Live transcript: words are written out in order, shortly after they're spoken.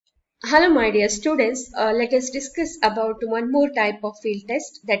Hello, my dear students. Let us discuss about one more type of field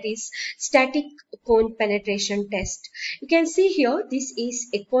test, that is static cone penetration test. You can see here this is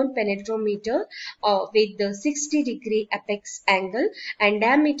a cone penetrometer with the 60-degree apex angle and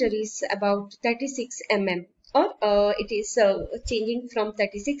diameter is about 36 mm. Or it is changing from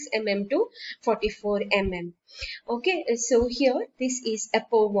 36 mm to 44 mm. Okay, so here this is a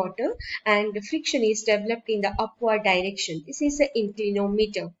pour water and the friction is developed in the upward direction. This is an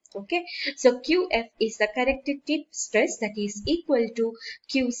inclinometer. Okay, so QF is the corrected tip stress, that is equal to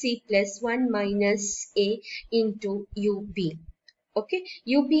QC plus 1 minus A into UB. Okay,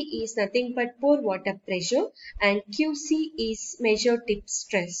 UB is nothing but pour water pressure and QC is measured tip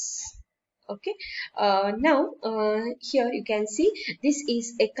stress. Okay, here you can see this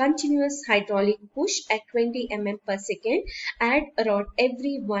is a continuous hydraulic push at 20 mm per second. Add a rod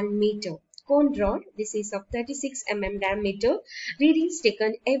every 1 meter. Cone rod, this is of 36 mm diameter. Readings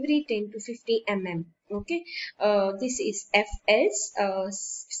taken every 10 to 50 mm. Okay, this is FS,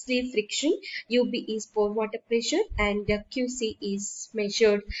 sleeve friction, UB is pour water pressure, and QC is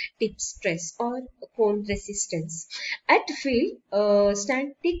measured tip stress or cone resistance. At field,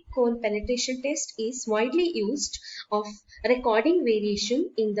 static cone penetration test is widely used of recording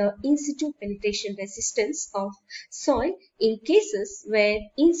variation in the in situ penetration resistance of soil in cases where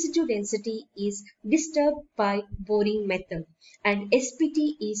in situ density is disturbed by boring method and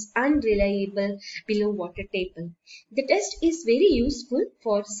SPT is unreliable below water table. The test is very useful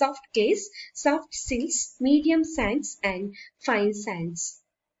for soft clays, soft silts, medium sands and fine sands.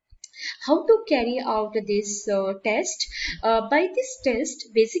 How to carry out this test? By this test,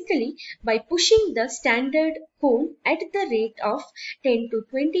 basically by pushing the standard cone at the rate of 10 to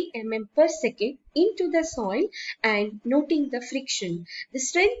 20 mm per second into the soil and noting the friction, the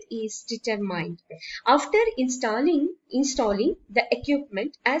strength is determined. After installing the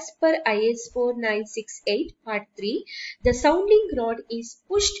equipment as per IS 4968 part 3, the sounding rod is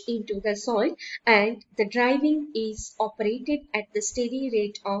pushed into the soil and the driving is operated at the steady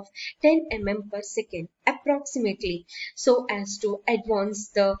rate of 10 mm per second approximately, so as to advance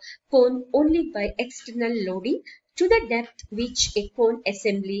the cone only by external loading to the depth which a cone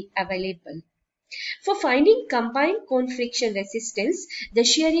assembly available. For finding combined cone friction resistance, the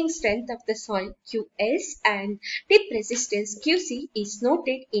shearing strength of the soil QS and tip resistance QC is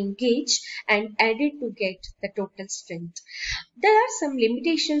noted in gauge and added to get the total strength. There are some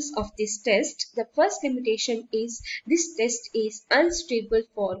limitations of this test. The first limitation is this test is unstable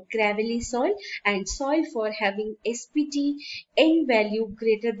for gravelly soil and soil for having SPT N value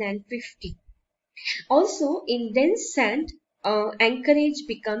greater than 50. Also, in dense sand, anchorage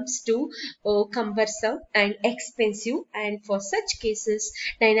becomes too cumbersome and expensive, and for such cases,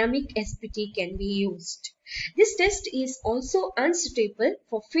 dynamic SPT can be used. This test is also unsuitable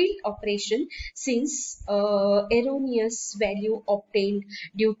for field operation since erroneous value obtained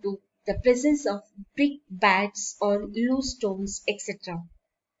due to the presence of brick bats or loose stones, etc.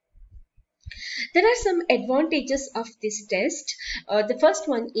 There are some advantages of this test. The first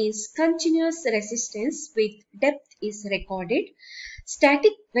one is continuous resistance with depth is recorded.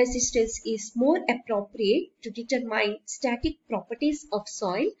 Static resistance is more appropriate to determine static properties of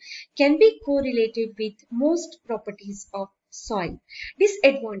soil, can be correlated with most properties of soil.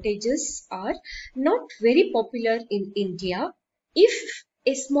 Disadvantages are not very popular in India. If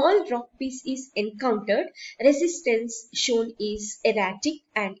a small rock piece is encountered, resistance shown is erratic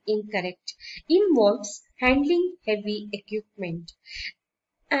and incorrect. Involves handling heavy equipment.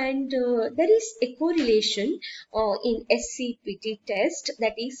 And there is a correlation in SCPT test,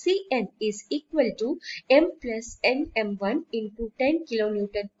 that is Cn is equal to m plus nm1 into 10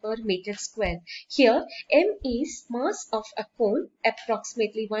 kilonewton per meter square. Here m is mass of a cone,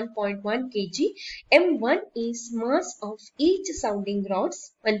 approximately 1.1 kg. m1 is mass of each sounding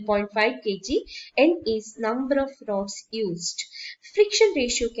rods, 1.5 kg. N is number of rods used. Friction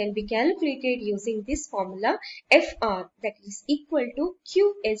ratio can be calculated using this formula Fr, that is equal to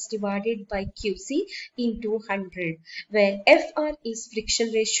Qs divided by Qc into 100, where Fr is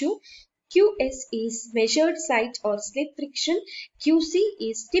friction ratio, Qs is measured site or slip friction, Qc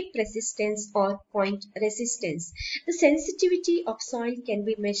is tip resistance or point resistance. The sensitivity of soil can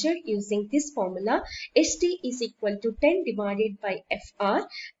be measured using this formula. St is equal to 10 divided by Fr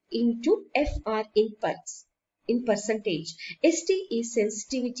into Fr in percentage. St is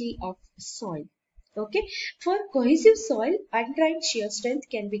sensitivity of soil. Okay, for cohesive soil, undrained shear strength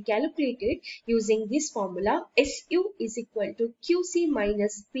can be calculated using this formula. Su is equal to Qc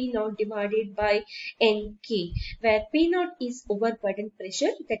minus P0 divided by Nk, where P0 is overburden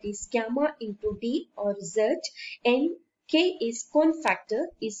pressure, that is gamma into D or Z, N K is cone factor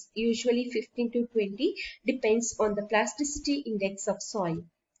is usually 15 to 20, depends on the plasticity index of soil.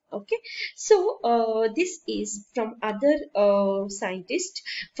 Okay, so this is from other scientists.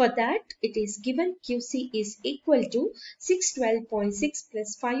 For that, it is given QC is equal to 612.6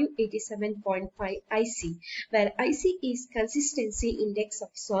 plus 587.5 IC, where IC is consistency index of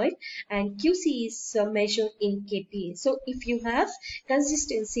soil and QC is measured in kPa. So if you have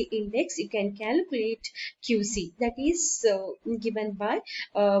consistency index, you can calculate QC. That is given by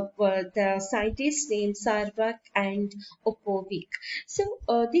the scientists named Sarvak and Opovic. So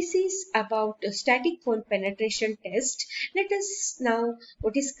this is about static cone penetration test. Let us now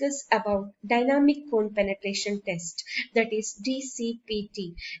discuss about dynamic cone penetration test, that is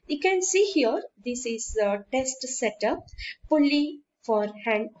DCPT. You can see here, this is a test setup, pulley for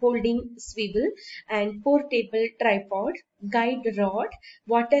hand holding swivel and portable tripod, guide rod,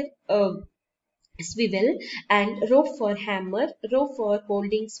 water swivel and rope for hammer, rope for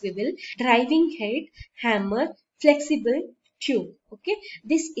holding swivel, driving head, hammer, flexible tube. Okay,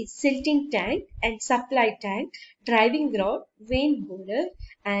 this is silting tank and supply tank, driving rod, vane borer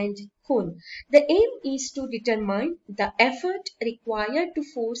and cone. The aim is to determine the effort required to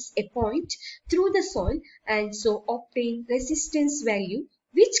force a point through the soil and so obtain resistance value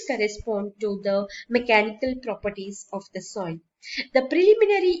which correspond to the mechanical properties of the soil. The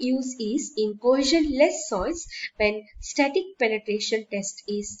preliminary use is in cohesion-less soils when static penetration test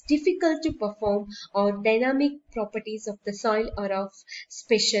is difficult to perform or dynamic properties of the soil are of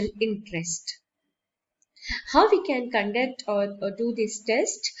special interest. How we can conduct or do this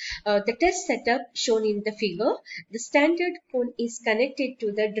test? The test setup shown in the figure. The standard cone is connected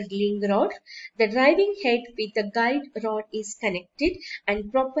to the drilling rod. The driving head with the guide rod is connected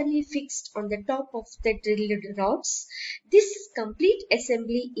and properly fixed on the top of the drilled rods. This complete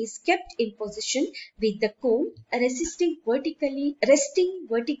assembly is kept in position with the cone resting vertically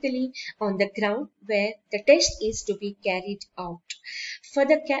on the ground where the test is to be carried out. For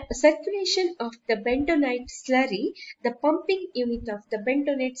the circulation of the bentonite slurry, the pumping unit of the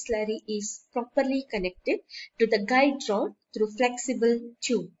bentonite slurry is properly connected to the guide rod through flexible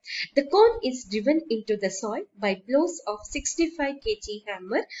tube. The cone is driven into the soil by blows of 65 kg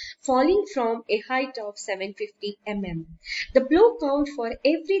hammer falling from a height of 750 mm. The blow count for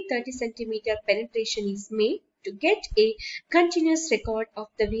every 30 cm penetration is made to get a continuous record of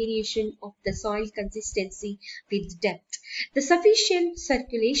the variation of the soil consistency with depth. The sufficient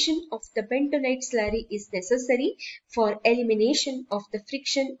circulation of the bentonite slurry is necessary for elimination of the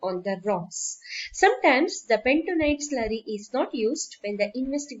friction on the rods. Sometimes the bentonite slurry is not used when the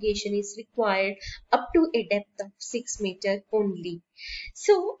investigation is required up to a depth of 6 meters only.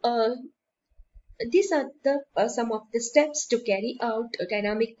 So, these are the some of the steps to carry out a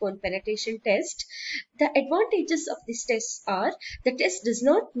dynamic cone penetration test. The advantages of this test are: the test does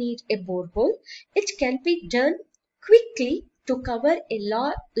not need a borehole. It can be done quickly to cover a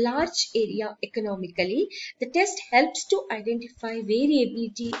large area economically. The test helps to identify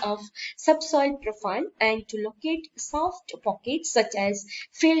variability of subsoil profile and to locate soft pockets such as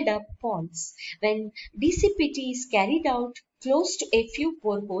filled up ponds. When DCPT is carried out close to a few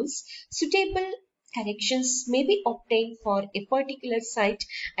boreholes, suitable corrections may be obtained for a particular site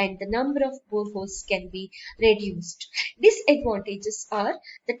and the number of boreholes can be reduced. Disadvantages are: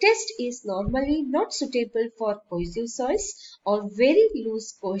 the test is normally not suitable for cohesive soils or very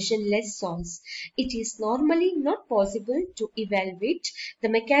loose cohesion-less soils. It is normally not possible to evaluate the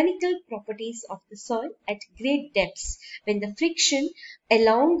mechanical properties of the soil at great depths when the friction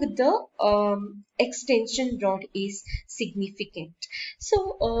along the extension rod is significant.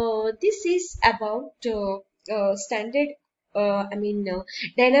 So this is about standard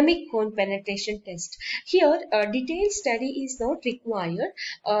dynamic cone penetration test. Here, detailed study is not required.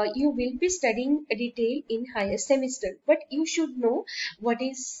 You will be studying detail in higher semester, but you should know what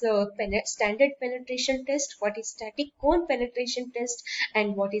is standard penetration test, what is static cone penetration test,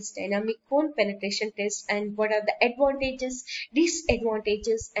 and what is dynamic cone penetration test, and what are the advantages,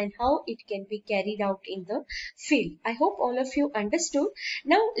 disadvantages, and how it can be carried out in the field. I hope all of you understood.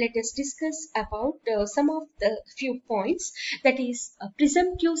 Now, let us discuss about some of the few points. That is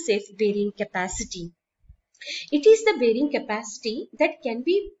presumptive safe bearing capacity. It is the bearing capacity that can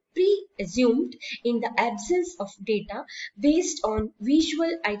be presumed in the absence of data based on visual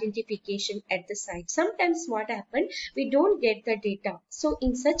identification at the site. Sometimes what happens, we don't get the data. So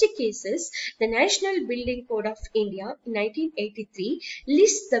in such cases, the National Building Code of India in 1983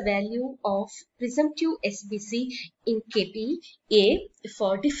 lists the value of presumptive SBC in KPA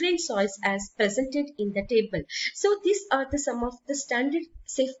for different soils as presented in the table. So these are the some of the standard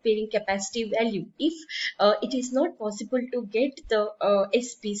safe bearing capacity value. If it is not possible to get the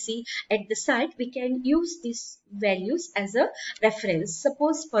SPC at the site, we can use these values as a reference.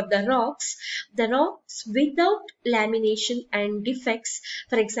 Suppose for the rocks without lamination and defects,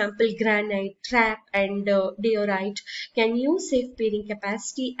 for example granite, trap and diorite, can use safe bearing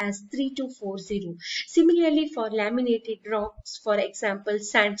capacity as 3240. Similarly for laminated rocks, for example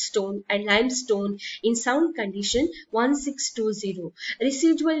sandstone and limestone in sound condition, 1620.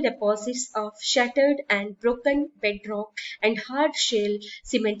 Residual deposits of shattered and broken bedrock and hard shell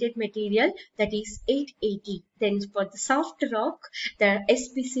cemented material, that is 880. Then for the soft rock, the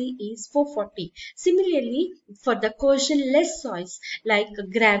SPC is 440. Similarly, for the corrosion-less soils like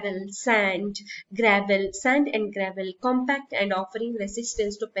gravel, sand and gravel, compact and offering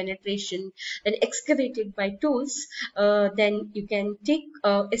resistance to penetration, then excavated by tools, then you can take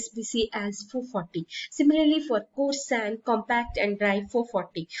SPC as 440. Similarly, for coarse sand, compact and dry,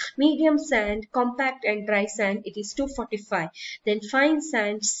 440. Medium sand, compact and dry sand, it is 245. Then fine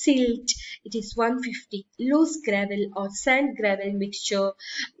sand, silt, it is 150. Loose gravel or sand gravel mixture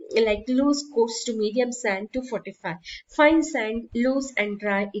like loose coarse to medium sand, 245. Fine sand, loose and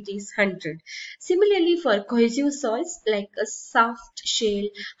dry, it is 100. Similarly for cohesive soils like a soft shale,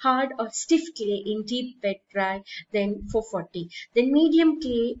 hard or stiff clay in deep bed dry, then 440. Then medium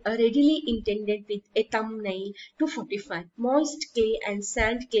clay readily intended with a thumbnail, 245. Moist clay and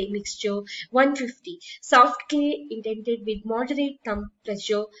sand clay mixture, 150. Soft clay intended with moderate thumb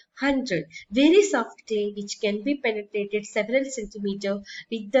pressure, 100. Very soft clay which can be penetrated several centimeters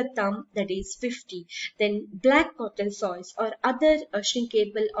with the thumb, that is 50. Then black cotton soils or other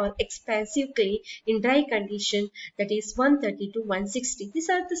shrinkable or expansive clay in dry condition, that is 130 to 160. These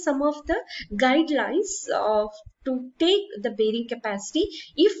are the some of the guidelines of to take the bearing capacity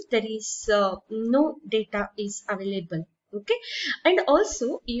if there is no data is available. Okay, and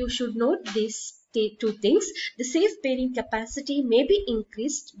also you should note this two things. The safe bearing capacity may be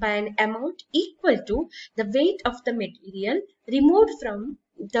increased by an amount equal to the weight of the material removed from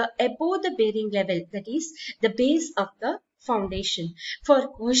the above the bearing level, that is the base of the foundation. For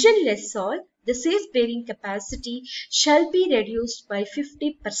corrosion-less soil, the safe bearing capacity shall be reduced by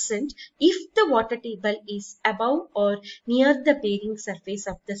 50% if the water table is above or near the bearing surface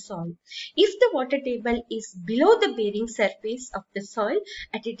of the soil. If the water table is below the bearing surface of the soil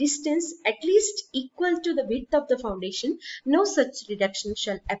at a distance at least equal to the width of the foundation, no such reduction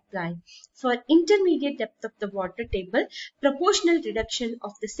shall apply. For intermediate depth of the water table, proportional reduction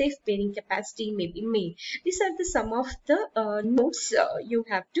of the safe bearing capacity may be made. These are the some of the notes you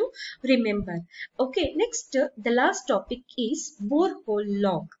have to remember. Okay, next the last topic is borehole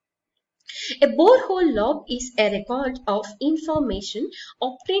log. A borehole log is a record of information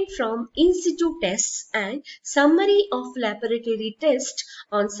obtained from in situ tests and summary of laboratory tests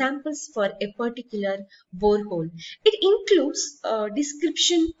on samples for a particular borehole. It includes a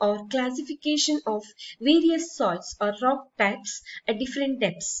description or classification of various soils or rock types at different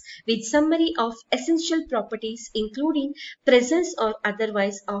depths with summary of essential properties including presence or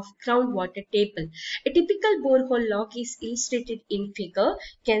otherwise of groundwater table. A typical borehole log is illustrated in figure.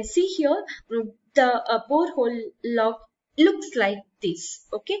 You can see here the borehole log looks like this.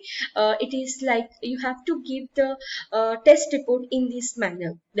 Okay, it is like you have to give the test report in this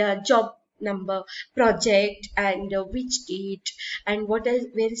manner: the job number, project, and which date, and where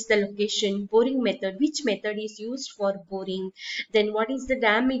is the location, boring method, which method is used for boring, then what is the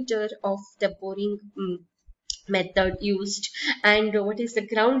diameter of the boring method used, and what is the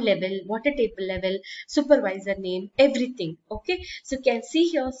ground level, water table level, supervisor name, everything. Okay, so you can see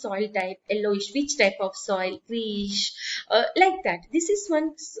here soil type, yellowish, which type of soil, greenish, like that. This is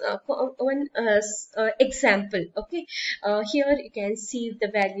one example. Okay, here you can see the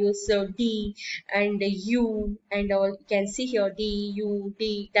values D and U and all. You can see here D, U,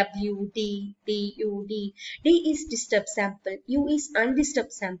 D, W, D, D, U, D. D is disturbed sample, U is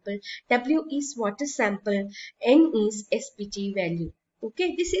undisturbed sample, W is water sample, N is SPT value.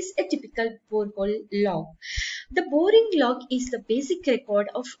 Okay, this is a typical borehole log. The boring log is the basic record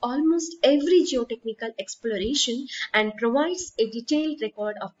of almost every geotechnical exploration and provides a detailed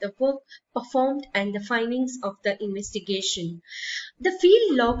record of the work performed and the findings of the investigation. The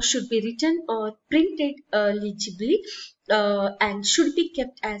field log should be written or printed legibly and should be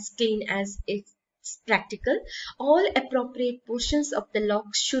kept as clean as it's practical. All appropriate portions of the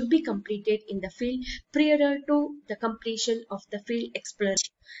log should be completed in the field prior to the completion of the field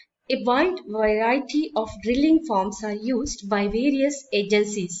exploration. A wide variety of drilling forms are used by various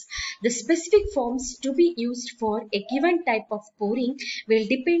agencies. The specific forms to be used for a given type of boring will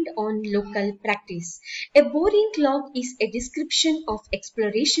depend on local practice. A boring log is a description of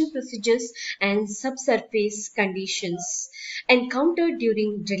exploration procedures and subsurface conditions encountered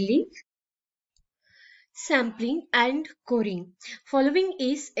during drilling, sampling and coring. Following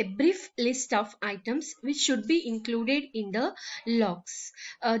is a brief list of items which should be included in the logs.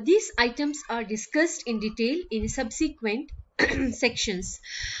 These items are discussed in detail in subsequent sections.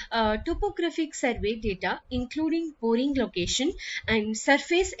 Topographic survey data including boring location and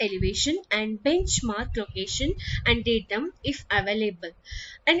surface elevation and benchmark location and datum if available.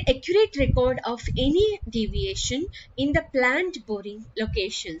 An accurate record of any deviation in the planned boring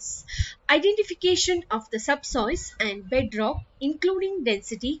locations. Identification of the subsoils and bedrock including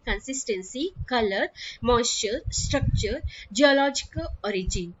density, consistency, color, moisture, structure, geological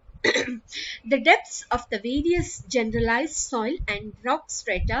origin. The depths of the various generalized soil and rock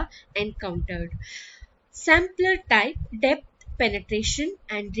strata encountered. Sampler type, depth, penetration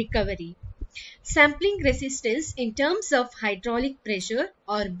and recovery. Sampling resistance in terms of hydraulic pressure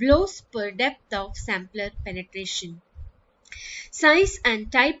or blows per depth of sampler penetration. Size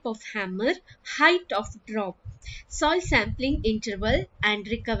and type of hammer, height of drop, soil sampling interval and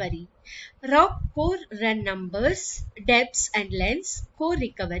recovery. Rock core run numbers, depths and lengths, core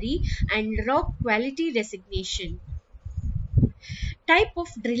recovery and rock quality designation. Type of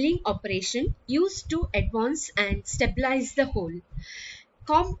drilling operation used to advance and stabilize the hole.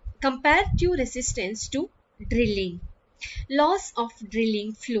 Comparative resistance to drilling. Loss of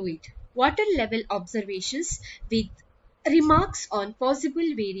drilling fluid. Water level observations with remarks on possible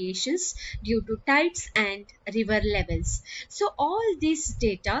variations due to tides and river levels. So all this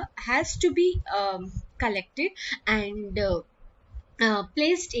data has to be collected and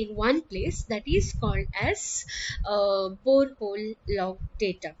placed in one place, that is called as borehole log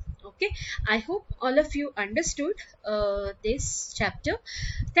data. Okay, I hope all of you understood this chapter.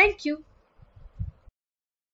 Thank you.